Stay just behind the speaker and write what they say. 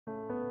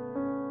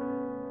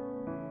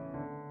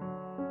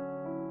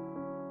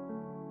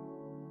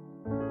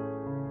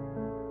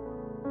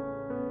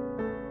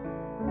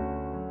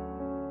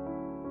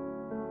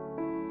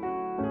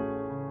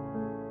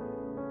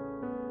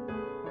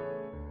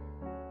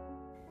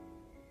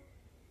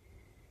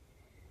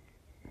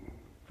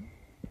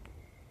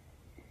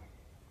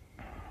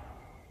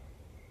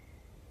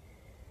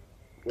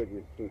What do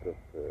you think of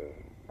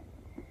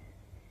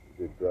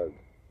the drugs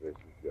versus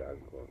the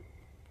alcohol?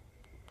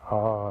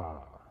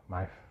 Ah,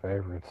 my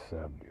favorite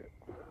subject.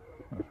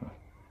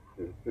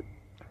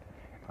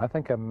 I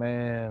think a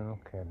man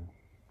can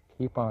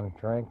keep on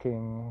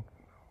drinking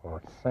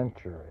for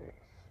centuries.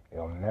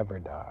 He'll never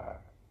die.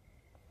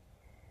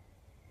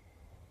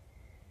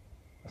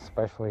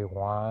 Especially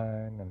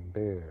wine and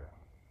beer.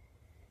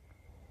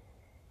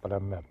 But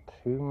I've met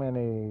too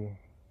many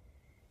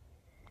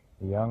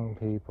young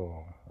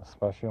people,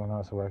 especially when I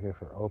was working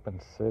for Open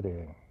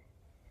City,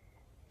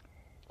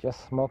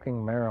 just smoking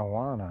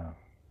marijuana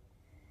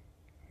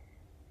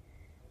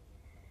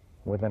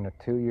within a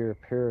 2-year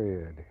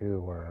period, who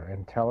were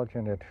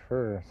intelligent at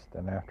first,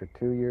 and after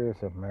 2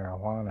 years of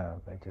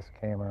marijuana, they just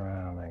came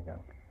around and they go,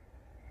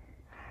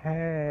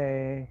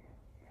 hey,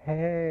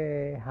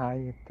 how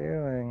you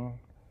doing?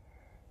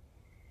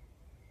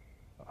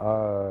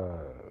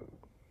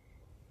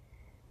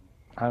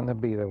 I'm going to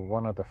be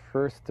one of the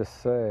first to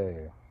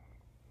say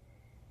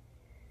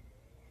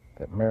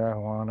that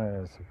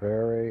marijuana is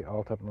very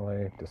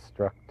ultimately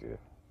destructive.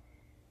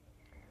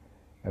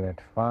 And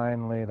that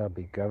finally there'll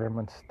be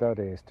government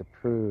studies to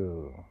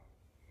prove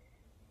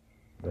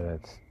that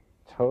it's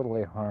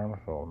totally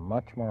harmful,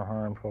 much more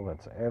harmful than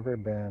it's ever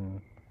been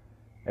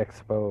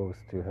exposed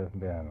to have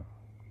been.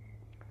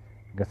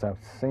 Because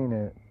I've seen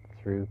it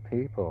through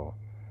people.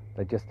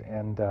 They just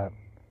end up,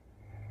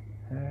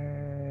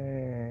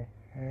 hey.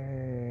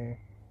 And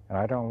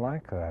I don't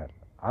like that.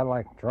 I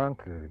like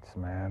drunkards,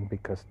 man,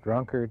 because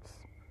drunkards,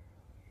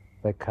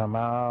 they come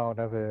out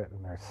of it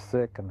and they're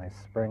sick and they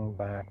spring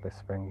back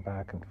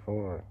and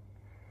forth.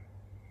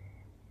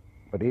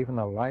 But even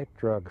the light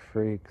drug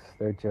freaks,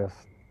 they're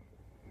just,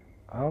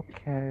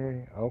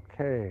 okay.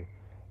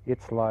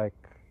 It's like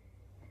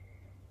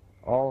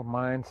all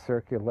mind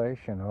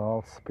circulation,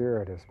 all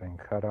spirit has been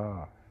cut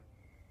off.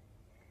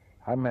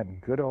 I met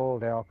good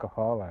old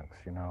alcoholics,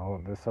 you know,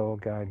 this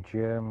old guy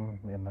Jim,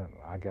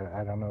 I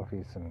don't know if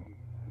he's in,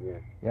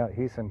 yeah,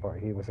 he's in bar.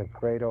 He was a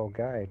great old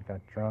guy. He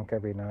got drunk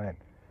every night.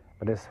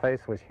 But his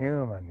face was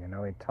human, you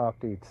know. He'd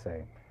talk, he'd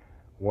say,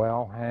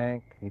 well,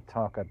 Hank, he'd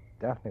talk a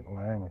definite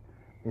language.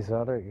 These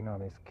other, you know,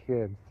 these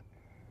kids,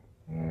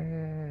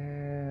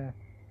 yeah,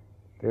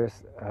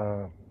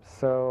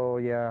 so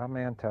yeah, I'm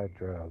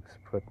anti-drugs,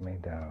 put me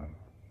down.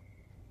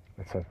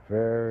 It's a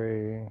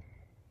very,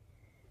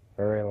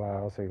 very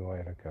lousy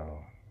way to go.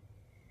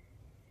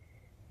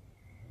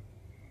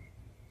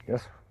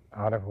 Just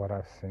out of what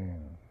I've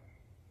seen,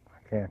 I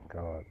can't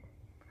go it.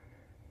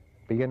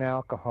 Be an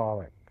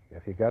alcoholic.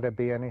 If you got to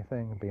be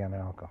anything, be an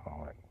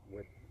alcoholic.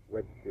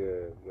 What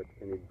can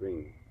it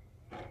bring?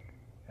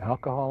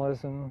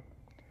 Alcoholism,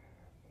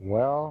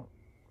 well,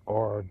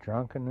 or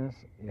drunkenness.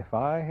 If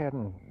I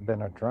hadn't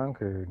been a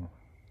drunkard,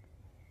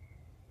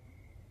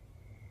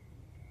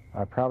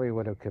 I probably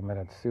would have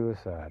committed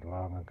suicide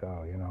long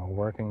ago. You know,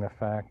 working the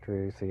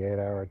factories, the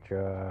 8-hour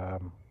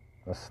job,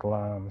 the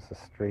slums, the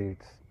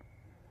streets.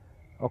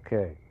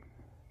 Okay,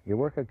 you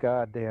work a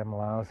goddamn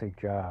lousy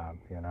job,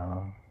 you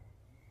know.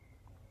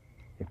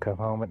 You come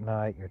home at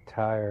night, you're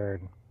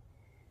tired.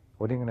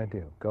 What are you going to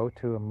do? Go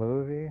to a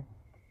movie?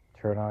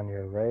 Turn on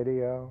your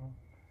radio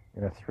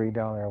in a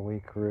 $3 a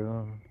week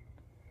room?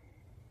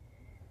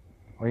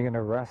 Or are you going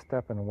to rest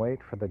up and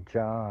wait for the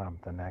job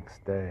the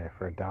next day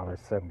for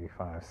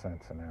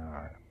 $1.75 an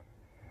hour?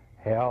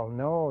 Hell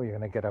no, you're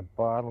going to get a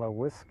bottle of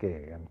whiskey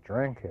and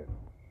drink it.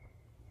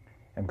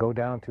 And go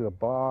down to a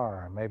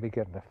bar and maybe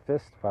get in a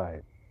fist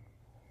fight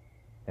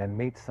and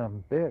meet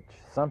some bitch.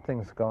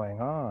 Something's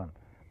going on.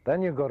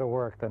 Then you go to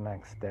work the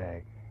next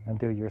day and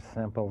do your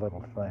simple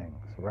little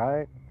things,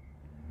 right?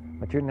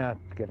 But you're not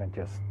gonna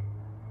just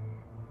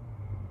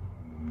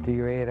do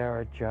your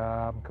 8-hour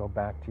job, go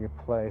back to your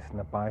place in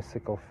the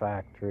bicycle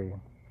factory.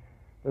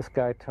 This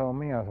guy told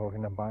me, I was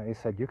working the he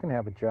said, you can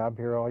have a job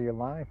here all your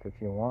life if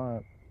you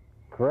want.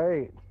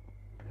 Great.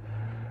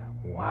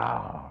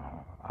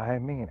 Wow. I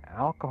mean,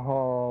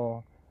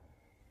 alcohol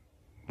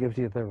gives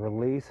you the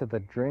release of the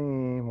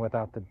dream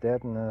without the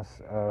deadness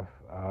of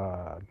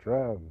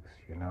drugs,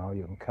 you know.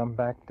 You can come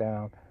back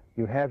down.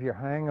 You have your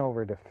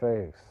hangover to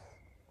face.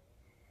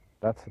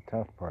 That's the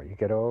tough part. You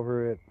get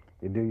over it,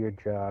 you do your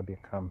job, you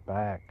come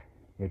back,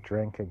 you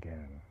drink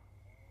again.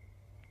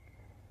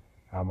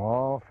 I'm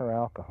all for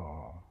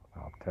alcohol,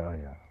 I'll tell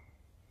you.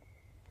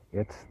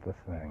 It's the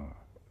thing.